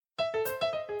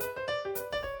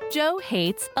Joe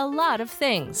hates a lot of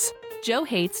things. Joe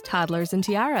hates toddlers and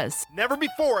tiaras. Never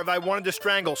before have I wanted to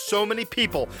strangle so many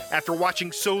people after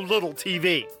watching so little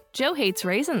TV. Joe hates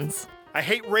raisins. I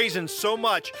hate raisins so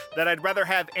much that I'd rather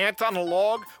have ants on a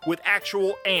log with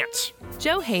actual ants.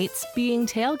 Joe hates being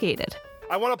tailgated.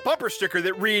 I want a bumper sticker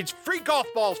that reads, "Free golf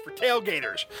balls for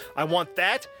tailgaters." I want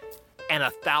that and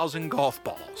 1,000 golf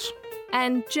balls.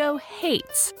 And Joe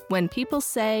hates when people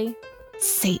say,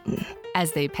 Satan,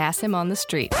 as they pass him on the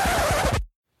street.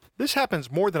 This happens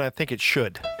more than I think it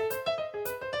should.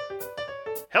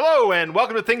 Hello, and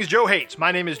welcome to Things Joe Hates.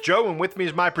 My name is Joe, and with me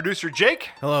is my producer,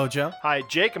 Jake. Hello, Joe. Hi,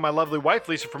 Jake, and my lovely wife,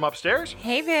 Lisa, from upstairs.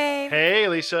 Hey, babe. Hey,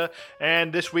 Lisa.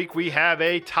 And this week we have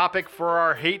a topic for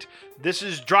our hate. This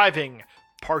is driving,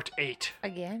 part 8.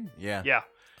 Again. Yeah. Yeah,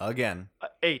 Again.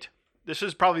 8. This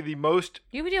is probably the most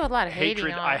You would deal with a lot of hating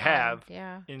hatred on, I have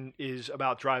yeah. is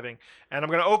about driving. And I'm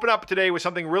going to open up today with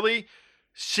something really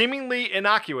seemingly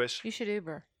innocuous. You should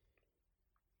Uber.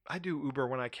 I do Uber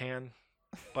when I can,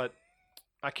 but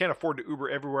I can't afford to Uber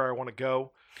everywhere I want to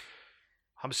go.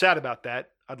 I'm sad about that.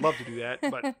 I'd love to do that.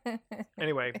 But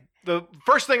anyway, the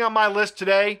first thing on my list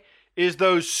today is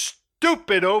those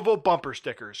stupid oval bumper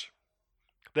stickers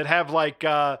that have like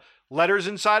letters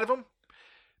inside of them.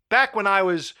 Back when I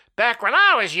was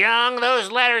young, those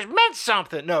letters meant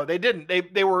something. No, they didn't.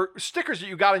 They were stickers that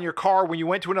you got in your car when you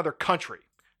went to another country,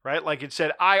 right? Like it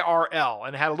said IRL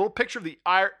and had a little picture of the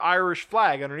Irish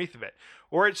flag underneath of it.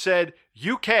 Or it said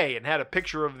UK and had a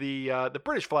picture of the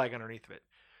British flag underneath of it.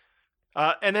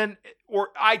 And then,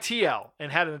 or ITL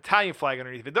and had an Italian flag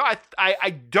underneath of it. Though I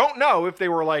don't know if they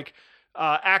were like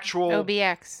actual...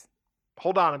 OBX.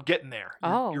 Hold on, I'm getting there.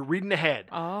 You're reading ahead.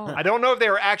 Oh. I don't know if they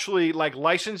were actually like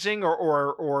licensing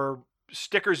or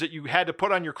stickers that you had to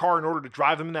put on your car in order to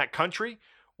drive them in that country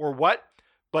or what.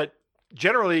 But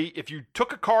generally, if you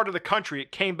took a car to the country,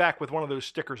 it came back with one of those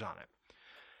stickers on it.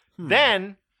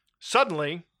 Then,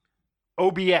 suddenly,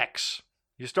 OBX.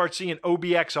 You start seeing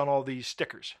OBX on all these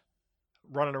stickers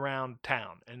running around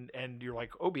town. And you're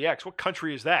like, OBX, what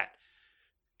country is that?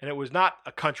 And it was not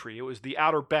a country. It was the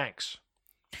Outer Banks.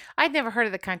 I'd never heard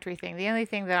of the country thing. The only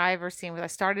thing that I ever seen was I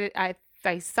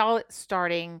saw it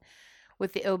starting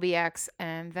with the OBX,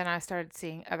 and then I started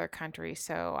seeing other countries.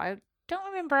 So I don't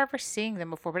remember ever seeing them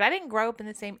before, but I didn't grow up in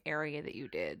the same area that you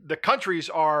did. The countries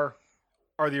are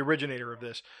the originator of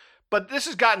this. But this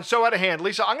has gotten so out of hand.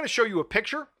 Lisa, I'm going to show you a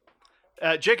picture.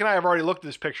 Jake and I have already looked at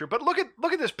this picture, but look at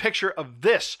this picture of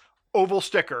this oval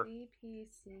sticker.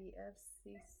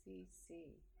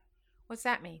 BPCFCCC. What's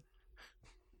that mean?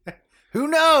 Who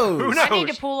knows? Who knows? I need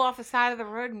to pull off the side of the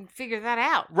road and figure that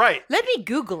out. Right. Let me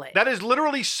Google it. That is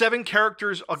literally 7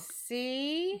 characters.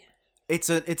 C. It's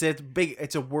a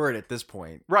word at this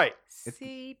point. Right.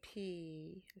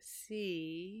 CPCF.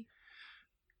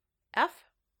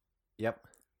 Yep.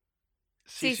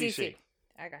 CCC.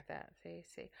 I got that.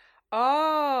 CC.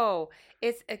 Oh,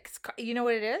 it's you know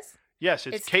what it is? Yes,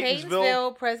 it's Catonsville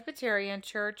Catonsville Presbyterian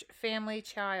Church Family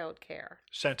Child Care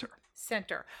Center.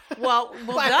 Well,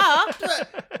 duh.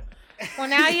 Well,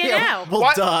 now you know.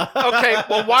 Well, duh. Okay,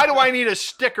 well, why do I need a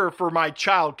sticker for my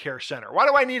child care center? Why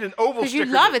do I need an oval Because sticker?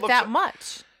 you love it looks that like-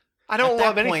 much. I don't At that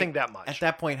love anything point- that much. At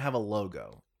that point, have a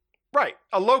logo. Right.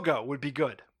 A logo would be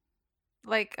good.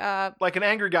 Like Like an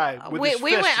angry guy with his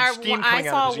we fist went. and steam I coming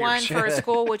out of saw one his ears. for a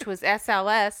school which was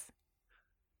SLS.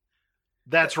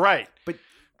 That's right.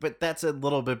 But that's a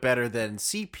little bit better than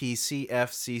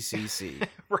CPCFCCC.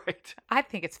 Right. I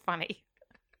think it's funny.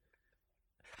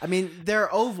 I mean,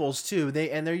 they're ovals too.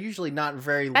 They're usually not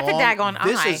very That's a long. daggone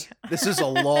eye. This is a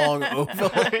long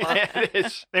oval. Yeah, it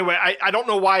is. Anyway, I don't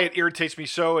know why it irritates me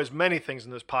so, as many things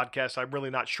in this podcast. I'm really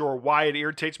not sure why it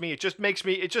irritates me. It just makes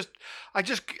me, I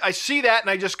see that and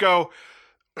I just go,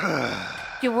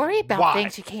 You worry about Why?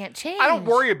 things you can't change. I don't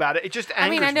worry about it. It just angers I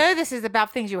mean, I me. know this is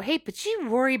about things you hate, but you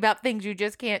worry about things you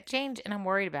just can't change, and I'm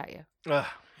worried about you.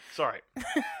 Sorry.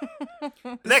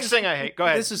 Next thing I hate. Go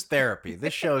ahead. This is therapy.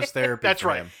 This show is therapy. That's for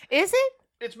right. him. Is it?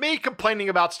 It's me complaining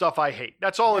about stuff I hate.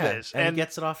 That's all Yeah, it is. and he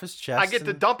gets it off his chest. I get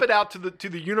to dump it out to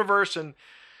the universe, and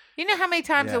You know how many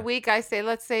times Yeah. a week I say,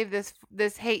 let's save this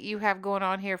hate you have going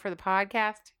on here for the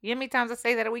podcast? You know how many times I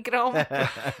say that a week at home?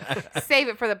 Save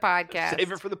it for the podcast.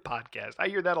 save it for the podcast. I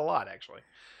hear that a lot, actually.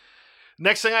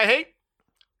 Next thing I hate,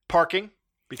 parking,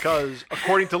 because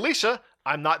according to Lisa,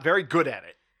 I'm not very good at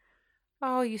it.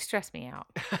 Oh, you stress me out.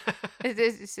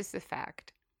 It's just a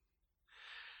fact.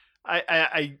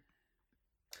 I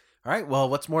All right. Well,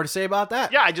 what's more to say about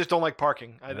that? yeah, I just don't like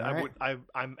parking. All right.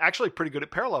 I'm actually pretty good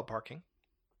at parallel parking,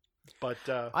 but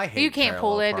I hate. You can't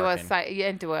pull parallel into parking. a site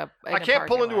into a. I can't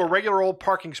pull into a parking lot. regular old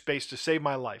parking space to save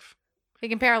my life. You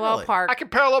can parallel Really? park, I can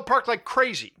parallel park like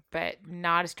crazy. but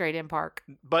not a straight in park.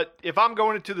 But if I'm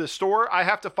going into the store, I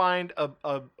have to find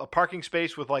a parking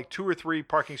space with like 2 or 3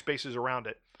 parking spaces around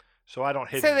it, so I don't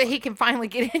hit. So that anybody. he can finally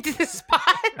get into the spot.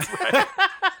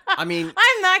 I mean,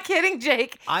 I'm not kidding,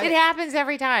 Jake. I- It happens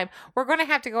every time. We're going to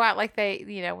have to go out like they,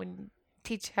 when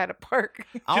teach how to park.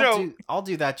 I'll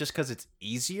do that just because it's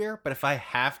easier. But if I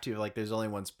have to, like, there's only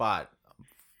one spot, I'm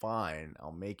fine.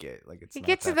 I'll make it. Like, it's. He not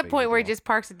gets to that the big point a where he deal. just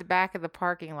parks at the back of the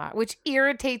parking lot, which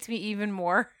irritates me even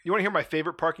more. You want to hear my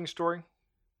favorite parking story?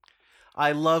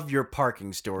 I love your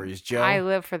parking stories, Joe. I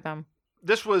live for them.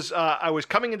 This was I was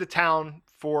coming into town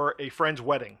for a friend's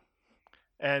wedding,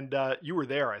 and you were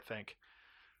there, I think.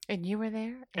 And you were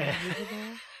there? And you were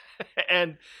there?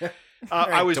 And All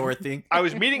right, I was Dorothy. I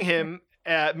was meeting him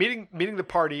at meeting the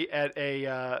party at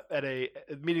a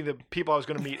meeting the people I was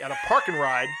going to meet at a park and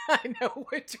ride. I know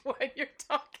which one you're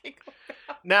talking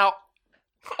about. Now,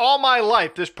 all my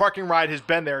life, this parking ride has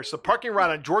been there. It's the parking ride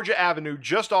on Georgia Avenue,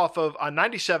 just off of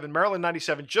 97, Maryland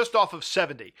 97, just off of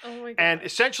 70. Oh my God. And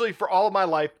essentially, for all of my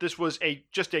life, this was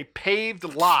just a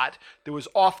paved lot that was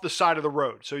off the side of the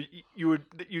road. So you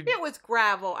It was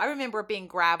gravel. I remember it being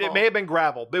gravel. it may have been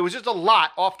gravel, but it was just a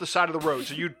lot off the side of the road.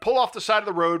 So you'd pull off the side of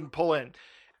the road and pull in.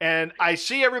 And I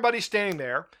see everybody standing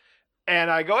there,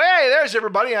 and I go, "Hey, there's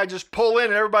everybody." And I just pull in,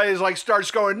 and everybody's like starts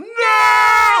going,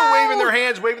 "No!" waving their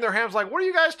hands, like, "What are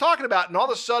you guys talking about?" And all of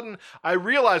a sudden, I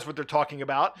realize what they're talking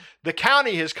about. The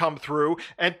county has come through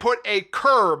and put a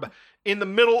curb in the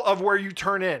middle of where you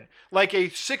turn in, like a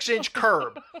 6-inch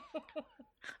curb.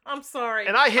 I'm sorry.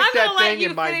 And I hit I'm that gonna let thing you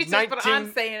in my finish this, but 19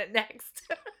 I'm saying it next.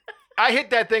 I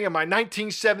hit that thing in my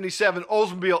 1977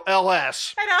 Oldsmobile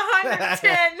LS. At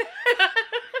 110.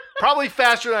 Probably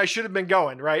faster than I should have been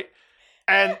going, right?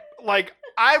 And like,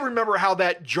 I remember how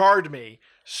that jarred me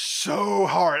so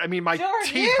hard. I mean, my Jarred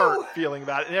teeth you? hurt feeling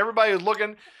about it. And everybody was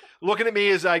looking at me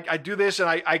as I do this, and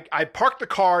I park the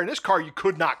car. And this car, you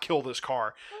could not kill this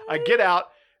car. I get out,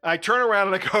 I turn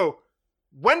around, and I go,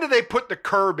 when did they put the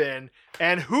curb in?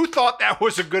 And who thought that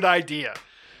was a good idea?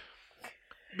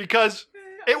 Because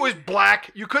it was black.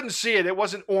 You couldn't see it. It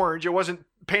wasn't orange. It wasn't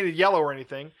painted yellow or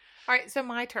anything. All right, so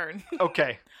my turn.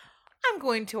 Okay. I'm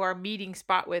going to our meeting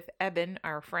spot with Eben,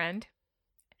 our friend.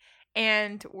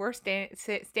 And we're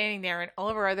standing there, and all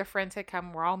of our other friends had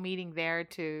come. We're all meeting there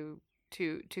to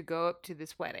go up to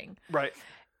this wedding. Right.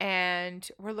 And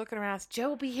we're looking around. Joe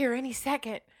will be here any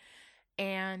second.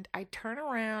 And I turn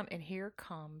around, and here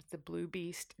comes the Blue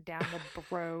Beast down the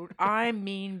road. I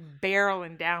mean,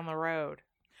 barreling down the road.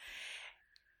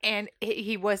 And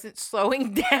he wasn't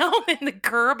slowing down in the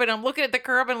curb. And I'm looking at the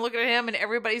curb and looking at him, and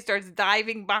everybody starts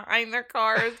diving behind their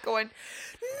cars going,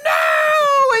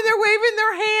 no! And they're waving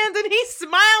their hands, and he's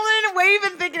smiling and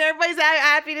waving, thinking everybody's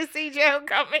happy to see Joe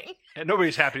coming. And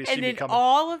nobody's happy to see And me then coming.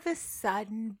 all of a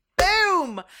sudden,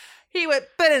 boom! He went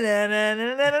up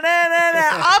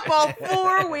on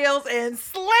 4 wheels and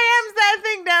slams that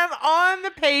thing down on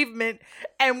the pavement.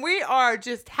 And we are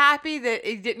just happy that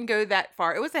it didn't go that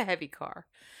far. It was a heavy car.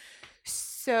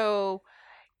 So,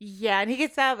 yeah. And he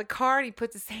gets out of the car and he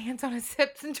puts his hands on his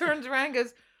hips and turns around and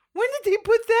goes, when did he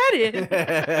put that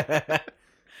in?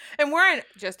 And we're in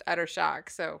just utter shock.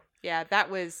 So, yeah, that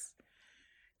was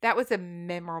a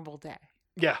memorable day.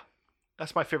 Yeah.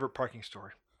 That's my favorite parking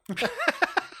story.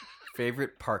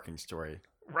 Favorite parking story.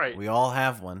 Right. We all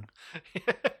have one.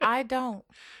 I don't.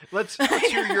 Let's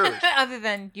hear yours. Other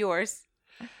than yours.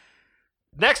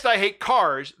 Next, I hate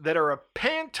cars that are a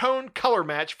Pantone color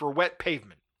match for wet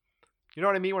pavement. You know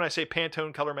what I mean when I say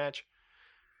Pantone color match?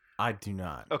 I do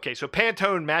not. Okay, so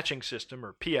Pantone Matching System,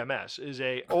 or PMS, is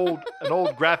an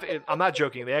old graphic. I'm not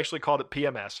joking. They actually called it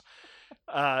PMS.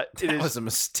 That was a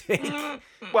mistake.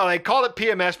 Well, they called it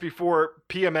PMS before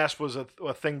PMS was a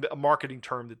thing, a marketing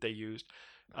term that they used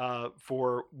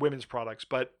for women's products.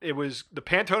 But it was the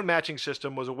Pantone Matching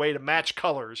System was a way to match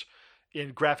colors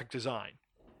in graphic design.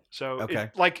 So Okay.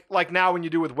 like now when you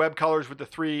do with web colors with the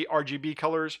 3 RGB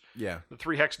colors, Yeah. the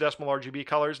 3 hexadecimal RGB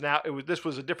colors. Now this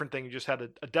was a different thing. You just had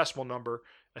a decimal number.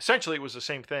 Essentially, it was the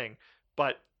same thing.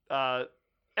 But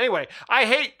anyway,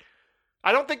 I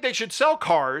don't think they should sell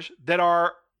cars that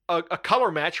are a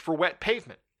color match for wet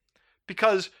pavement,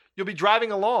 because you'll be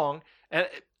driving along, and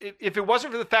if it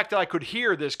wasn't for the fact that I could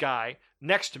hear this guy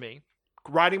next to me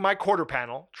riding my quarter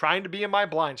panel, trying to be in my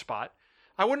blind spot,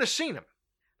 I wouldn't have seen him.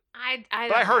 I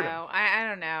But I heard know. I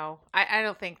don't know. I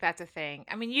don't think that's a thing.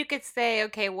 I mean, you could say,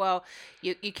 okay, well,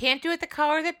 you can't do it the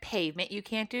color of the pavement. You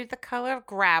can't do it the color of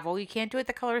gravel. You can't do it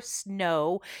the color of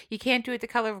snow. You can't do it the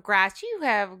color of grass. You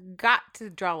have got to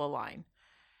draw a line.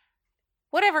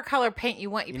 Whatever color paint you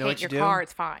want, you You know paint what your you do? car,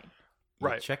 it's fine. You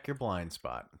Right. check your blind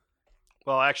spot.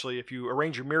 Well, actually, if you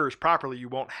arrange your mirrors properly, you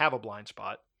won't have a blind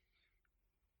spot.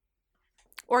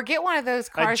 Or get one of those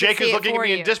cars. Jake that is see it looking at for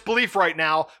me in you. disbelief right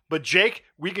now. But Jake,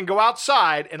 we can go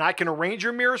outside and I can arrange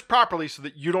your mirrors properly so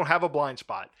that you don't have a blind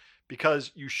spot.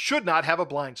 Because you should not have a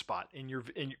blind spot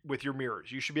with your mirrors.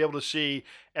 You should be able to see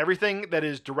everything that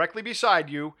is directly beside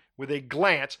you with a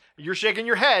glance. You're shaking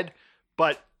your head,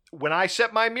 but when I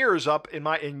set my mirrors up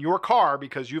in your car,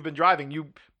 because you've been driving,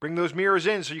 you bring those mirrors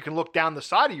in so you can look down the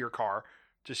side of your car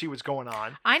to see what's going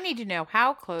on. I need to know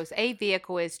how close a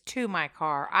vehicle is to my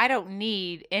car. I don't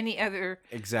need any other.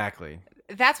 Exactly.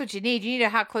 That's what you need. You need to know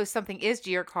how close something is to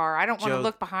your car. I don't want to Joe,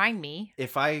 look behind me.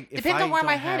 Depends on where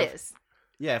my head is.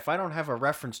 Yeah, if I don't have a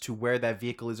reference to where that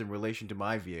vehicle is in relation to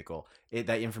my vehicle,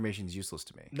 that information is useless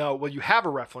to me. No, well, you have a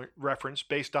reference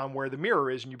based on where the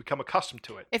mirror is, and you become accustomed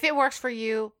to it. If it works for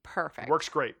you, perfect. It works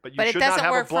great, but But it should not doesn't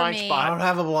have a work for blind me. I spot. don't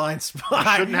have a blind spot.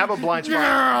 You shouldn't have a blind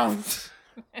spot.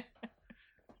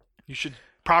 You should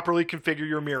properly configure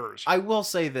your mirrors. I will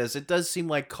say this. It does seem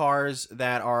like cars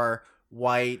that are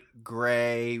white,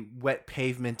 gray, wet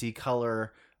pavementy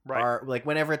color Right. are like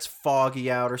whenever it's foggy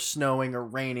out or snowing or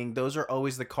raining, those are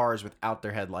always the cars without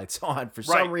their headlights on. For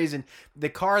some Right. reason, the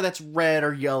car that's red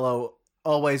or yellow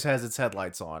always has its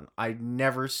headlights on. I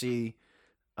never see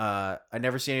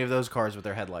any of those cars with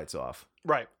their headlights off.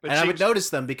 Right. And I would notice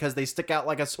them because they stick out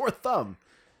like a sore thumb.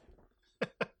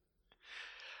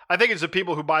 I think it's the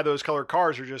people who buy those colored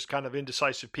cars are just kind of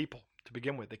indecisive people to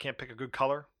begin with. They can't pick a good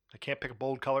color. They can't pick a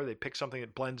bold color. They pick something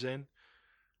that blends in.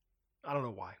 I don't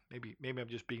know why. Maybe I'm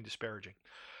just being disparaging.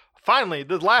 Finally,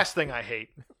 the last thing I hate.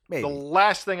 Maybe. The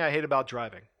last thing I hate about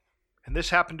driving. And this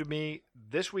happened to me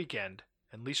this weekend,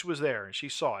 and Lisa was there, and she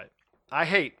saw it. I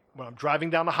hate when I'm driving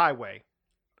down the highway,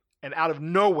 and out of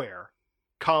nowhere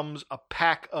comes a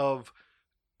pack of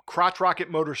crotch rocket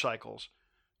motorcycles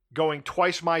going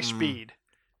twice my speed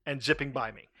and zipping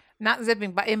by me. Not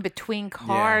zipping by in between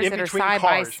cars In that between are side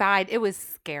by cars. side. It was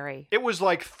scary. It was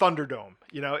like Thunderdome.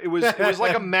 It was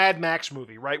like a Mad Max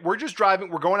movie, right? We're just driving.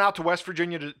 We're going out to West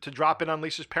Virginia to drop in on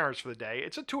Lisa's parents for the day.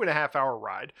 It's a 2.5 hour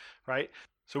ride, right?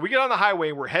 So we get on the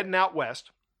highway. We're heading out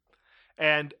west,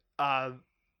 and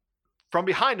from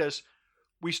behind us,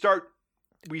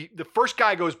 the first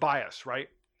guy goes by us, right?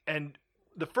 And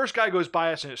the first guy goes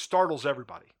by us, and it startles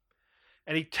everybody.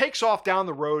 And he takes off down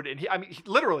the road, and he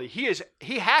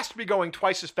has to be going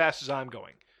twice as fast as I'm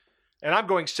going, and I'm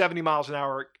going 70 miles an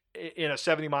hour in a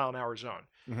 70 mile an hour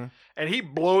zone, and he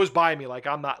blows by me like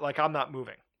I'm not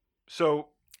moving. So,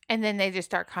 and then they just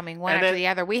start coming one And after then- the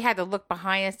other. We had to look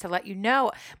behind us to let you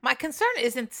know. My concern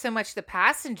isn't so much the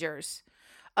passengers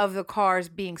of the cars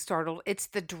being startled, it's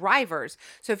the drivers.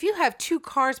 So if you have two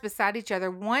cars beside each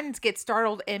other, one gets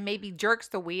startled and maybe jerks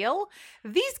the wheel,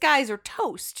 these guys are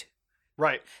toast.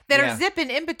 right. That Yeah. are zipping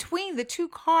in between the two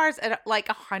cars at like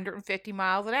 150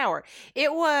 miles an hour.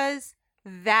 It was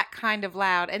that kind of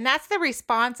loud. And that's the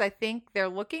response I think they're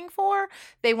looking for.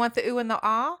 They want the ooh and the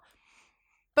ah.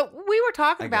 But we were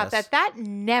talking I about guess. that. That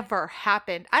never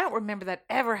happened. I don't remember that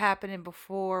ever happening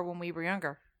before when we were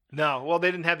younger. No, well,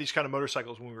 they didn't have these kind of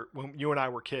motorcycles when you and I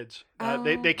were kids. Oh.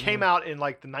 They came out in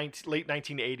like the late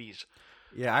 1980s.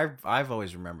 Yeah, I've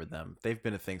always remembered them. They've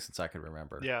been a thing since I could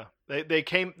remember. Yeah, they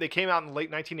came out in the late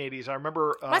 1980s. I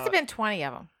remember. Must have been 20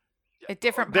 of them at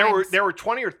different There times. were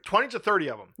 20 to 30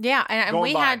 of them. Yeah, and going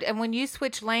we by. had, and when you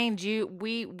switched lanes,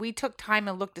 we took time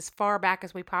and looked as far back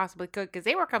as we possibly could because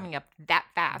they were coming up that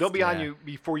fast. They'll be on Yeah. you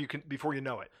before you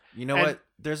know it. You know And- what?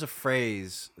 There's a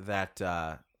phrase that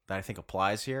I think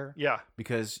applies here Yeah,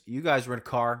 because you guys were in a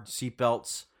car,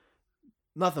 seatbelts.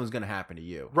 Nothing was going to happen to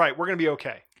you. right. We're gonna be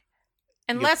okay.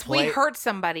 Unless we play- hurt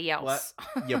somebody else.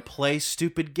 You play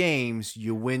stupid games,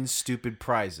 you win stupid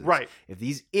prizes. Right. If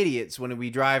these idiots, when we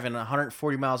drive in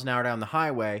 140 miles an hour down the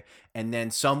highway, and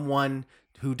then someone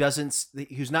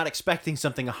who's not expecting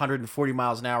something 140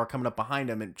 miles an hour coming up behind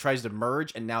them and tries to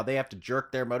merge, and now they have to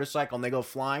jerk their motorcycle and they go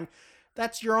flying,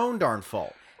 that's your own darn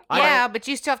fault. Yeah, but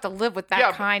you still have to live with that Yeah,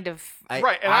 but- kind of.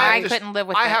 Right, and I couldn't live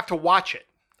with I it. have to watch it.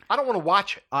 I don't want to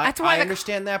watch it. I That's why the-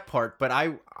 understand that part, but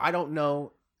I don't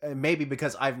know. Maybe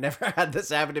because I've never had this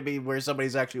happen to me where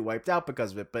somebody's actually wiped out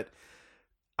because of it, but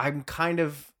I'm kind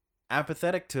of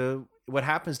apathetic to what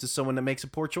happens to someone that makes a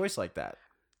poor choice like that.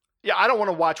 Yeah, I don't want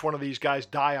to watch one of these guys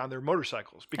die on their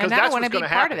motorcycles because And I don't that's wanna what's going be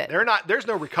to part of happen. it. There's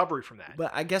no recovery from that. But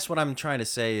I guess what I'm trying to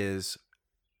say is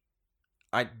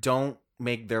I don't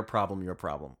make their problem your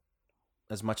problem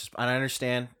as much as, and I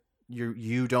understand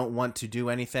you don't want to do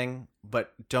anything,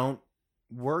 but don't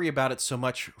worry about it so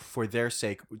much for their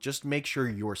sake. Just make sure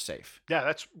you're safe. Yeah,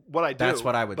 that's what I do. That's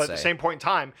what I would But at say. the same point in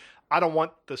time, I don't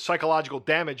want the psychological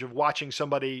damage of watching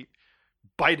somebody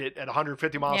bite it at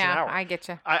 150 miles an Yeah, hour. I get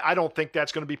you. I don't think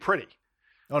that's going to be pretty.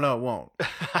 Oh no, it won't.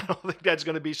 I don't think that's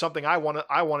going to be something I want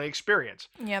to experience.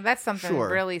 Yeah, that's something Sure.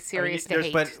 really serious to there's-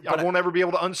 hate. but I won't ever be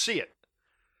able to unsee it.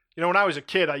 You know, when I was a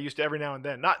kid, I used to every now and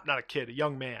then, not a kid, a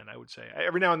young man, I would say.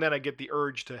 Every now and then I get the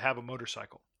urge to have a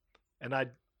motorcycle. And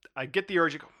I get the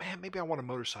urge to go, man, maybe I want a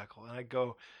motorcycle. And I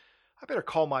go, I better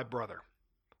call my brother.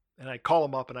 And I'd call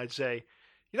him up and I'd say,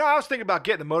 you know, I was thinking about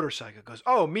getting a motorcycle. He goes,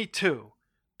 oh, me too.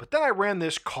 But then I ran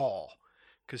this call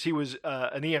because he was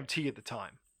an EMT at the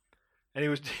time. And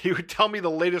he would tell me the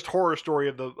latest horror story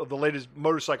of the latest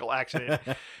motorcycle accident.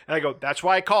 And I go, that's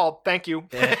why I called. Thank you.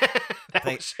 Yeah. That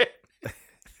was it.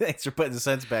 Thanks for putting the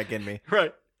sense back in me.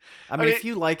 Right. I mean, if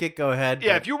you like it, go ahead.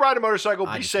 Yeah, but if you ride a motorcycle,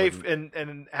 I be just safe wouldn't.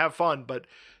 and have fun. But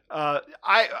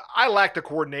I lack the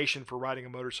coordination for riding a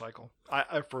motorcycle.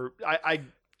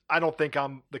 I don't think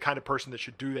I'm the kind of person that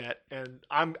should do that, and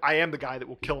I am the guy that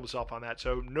will kill himself on that.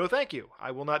 So no, thank you.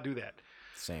 I will not do that.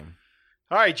 Same.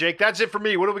 All right, Jake, that's it for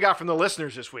me. What do we got from the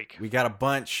listeners this week? We got a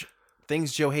bunch.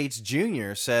 Things Joe Hates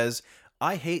Jr. says,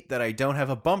 I hate that I don't have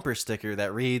a bumper sticker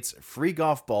that reads free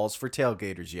golf balls for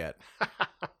tailgaters yet.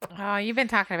 Oh, you've been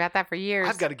talking about that for years.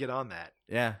 I've got to get on that.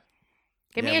 Yeah.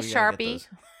 Give Yeah, me a we gotta get Sharpie.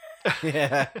 those.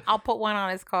 Yeah. I'll put one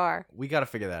on his car. We got to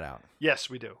figure that out. Yes,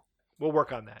 we do. We'll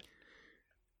work on that.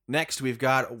 Next, we've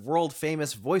got world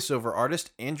famous voiceover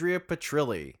artist Andrea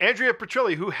Petrilli. Andrea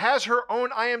Petrilli, who has her own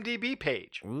IMDb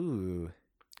page. Ooh.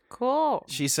 Cool.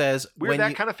 She says, We're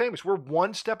that kind of famous. We're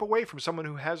one step away from someone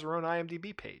who has her own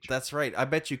IMDb page. That's right. I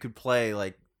bet you could play,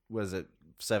 like, was it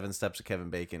 7 Steps of Kevin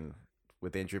Bacon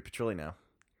with Andrea Petrilli now?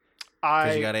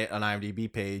 Because you got an IMDb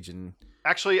page and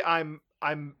Actually, I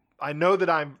know that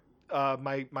I'm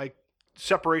my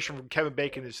separation from Kevin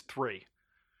Bacon is 3.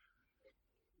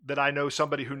 That I know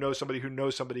somebody who knows somebody who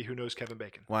knows somebody who knows Kevin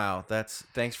Bacon. wow,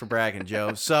 thanks for bragging,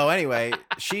 Joe. So anyway,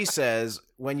 she says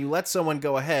when you let someone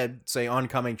go ahead, say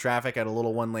oncoming traffic at a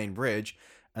little 1-lane bridge,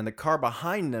 and the car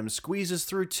behind them squeezes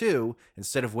through too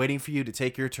instead of waiting for you to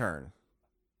take your turn.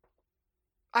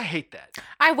 I hate that.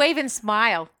 I wave and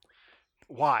smile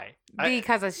Why?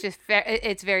 because it's just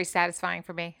it's very satisfying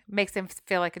for me. Makes them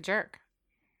feel like a jerk.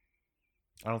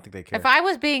 I don't think they care. If I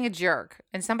was being a jerk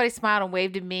and somebody smiled and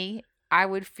waved at me, I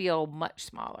would feel much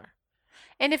smaller.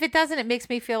 And if it doesn't, it makes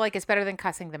me feel like it's better than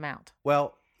cussing them out.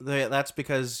 Well, that's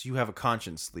because you have a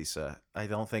conscience, Lisa. I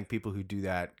don't think people who do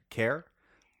that care.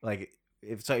 Like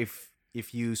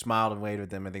if you smiled and waved at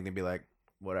them, I think they'd be like,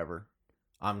 whatever.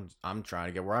 I'm trying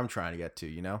to get where I'm trying to get to,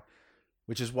 you know?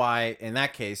 Which is why, in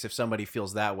that case, if somebody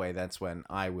feels that way, that's when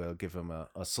I will give them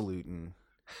a salute and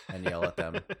yell at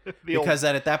them. Because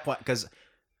then at that point, because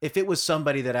if it was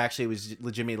somebody that actually was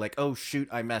legitimately like, oh, shoot,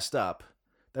 I messed up,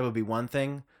 that would be one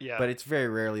thing. Yeah. But it's very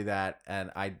rarely that,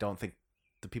 and I don't think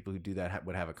the people who do that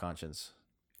would have a conscience.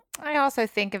 I also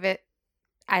think of it,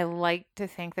 I like to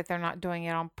think that they're not doing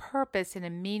it on purpose in a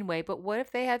mean way, but what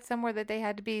if they had somewhere that they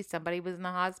had to be? Somebody was in the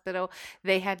hospital,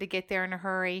 they had to get there in a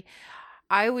hurry.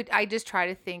 I just try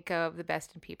to think of the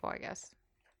best in people, I guess.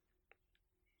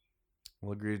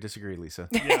 We'll agree to disagree, Lisa.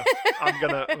 Yeah, I'm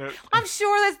gonna I'm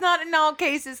sure that's not in all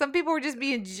cases. Some people were just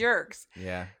being jerks.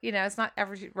 Yeah. You know, it's not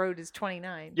every road is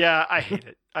 29. Yeah, I hate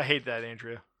it. I hate that,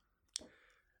 Andrea.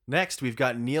 Next, we've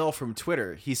got Neil from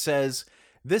Twitter. He says,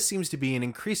 this seems to be an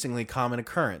increasingly common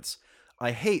occurrence.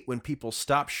 I hate when people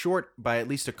stop short by at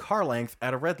least a car length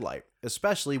at a red light,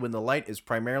 especially when the light is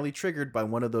primarily triggered by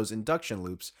one of those induction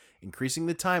loops, increasing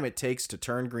the time it takes to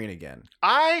turn green again.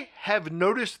 I have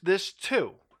noticed this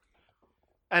too.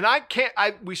 And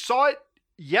we saw it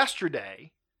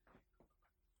yesterday.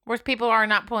 Where people are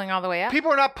not pulling all the way up.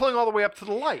 People are not pulling all the way up to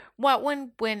the light. Well,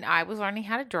 when I was learning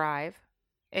how to drive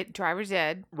at driver's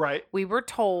ed, Right. we were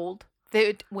told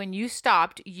that when you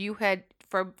stopped, you had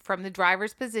from the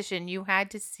driver's position, you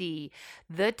had to see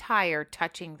the tire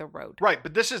touching the road. Right,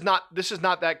 but this is not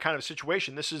that kind of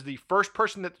situation. This is the first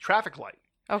person at the traffic light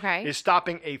Okay. is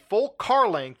stopping a full car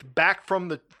length back from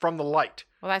the light.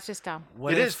 Well, that's just dumb.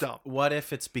 It is dumb. What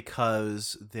if it's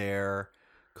because their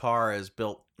car is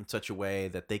built in such a way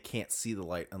that they can't see the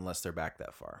light unless they're back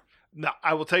that far? Now,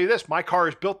 I will tell you this, my car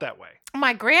is built that way.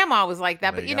 My grandma was like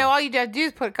that, There but you you go. know, all you have to do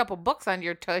is put a couple books under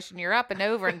your tush and you're up and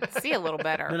over and see a little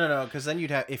better. No, because then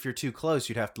you'd have, if you're too close,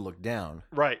 you'd have to look down.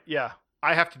 Right, yeah.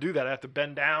 I have to do that. I have to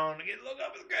bend down and look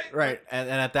up at the guy. Right, and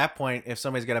at that point, if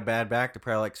somebody's got a bad back, they're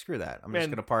probably like, screw that. I'm just Man.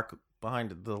 going to park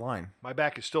behind the line. My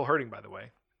back is still hurting, by the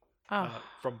way, Oh.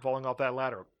 from falling off that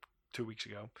ladder 2 weeks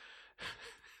ago.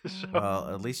 So-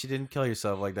 Well, at least you didn't kill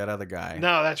yourself like that other guy.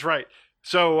 no, that's right.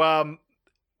 So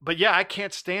But yeah, I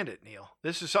can't stand it, Neil.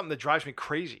 This is something that drives me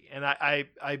crazy. And I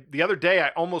the other day, I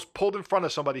almost pulled in front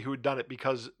of somebody who had done it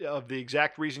because of the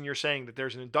exact reason you're saying, that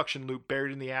there's an induction loop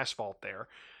buried in the asphalt there.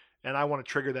 And I want to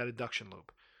trigger that induction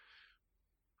loop.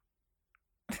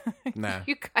 Nah.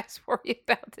 You guys worry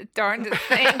about the darndest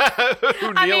thing.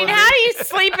 Who, I Neil mean, and how me? do you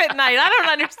sleep at night? I don't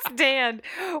understand.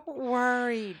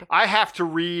 Worried. I have to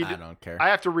read. I don't care. I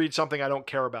have to read something I don't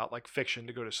care about, like fiction,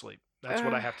 to go to sleep. That's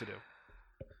what I have to do.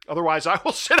 Otherwise, I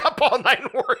will sit up all night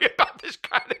and worry about this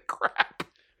kind of crap.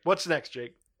 What's next,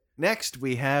 Jake? Next,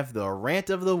 we have the Rant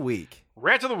of the Week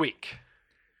Rant of the week.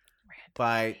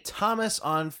 by Thomas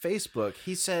on Facebook.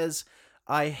 He says,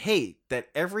 I hate that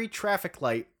every traffic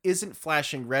light isn't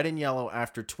flashing red and yellow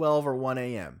after 12 or 1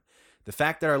 a.m. The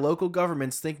fact that our local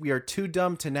governments think we are too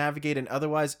dumb to navigate an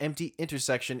otherwise empty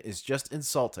intersection is just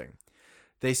insulting.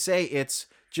 They say it's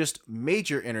just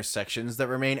major intersections that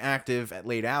remain active at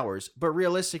late hours, but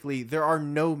realistically, there are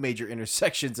no major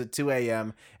intersections at 2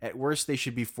 a.m. At worst, they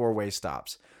should be four-way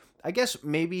stops. I guess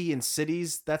maybe in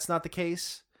cities that's not the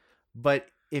case, but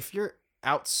if you're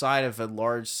outside of a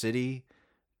large city,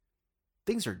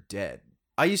 things are dead.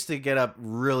 I used to get up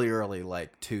really early,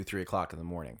 like 2, 3 o'clock in the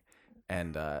morning,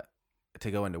 and to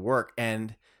go into work,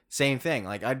 and same thing.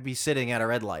 Like, I'd be sitting at a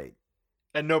red light,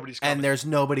 And nobody's coming. and there's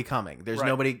nobody coming. There's Right.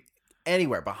 nobody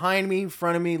anywhere behind me, in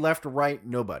front of me, left or right,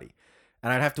 nobody.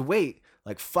 And I'd have to wait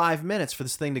like 5 minutes for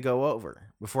this thing to go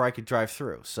over before I could drive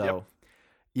through. So, Yep.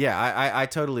 yeah, I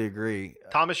totally agree.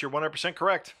 Thomas, you're 100%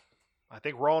 correct. I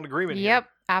think we're all in agreement here. Yep,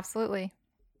 absolutely.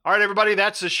 All right, everybody,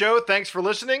 that's the show. Thanks for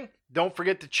listening. Don't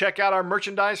forget to check out our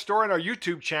merchandise store and our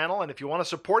YouTube channel. And if you want to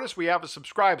support us, we have a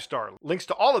Subscribe Star. Links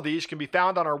to all of these can be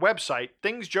found on our website,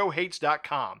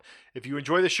 thingsjoehates.com. If you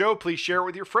enjoy the show, please share it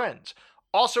with your friends.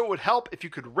 Also, it would help if you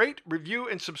could rate, review,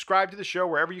 and subscribe to the show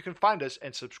wherever you can find us,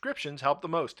 and subscriptions help the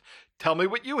most. Tell me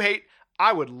what you hate.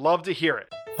 I would love to hear it.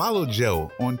 Follow Joe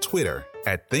on Twitter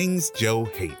at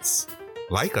thingsjoehates.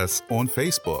 Like us on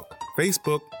Facebook,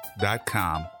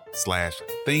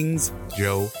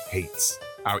 facebook.com/thingsjoehates.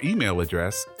 Our email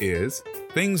address is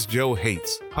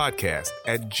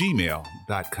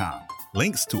thingsjoehatespodcast@gmail.com.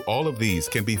 Links to all of these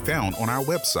can be found on our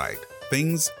website,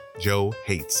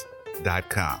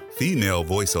 thingsjoehates.com. Female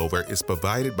voiceover is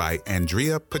provided by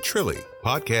Andrea Petrilli.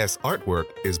 Podcast artwork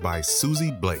is by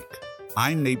Susie Blake.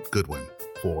 I'm Nate Goodwin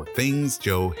for Things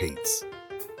Joe Hates.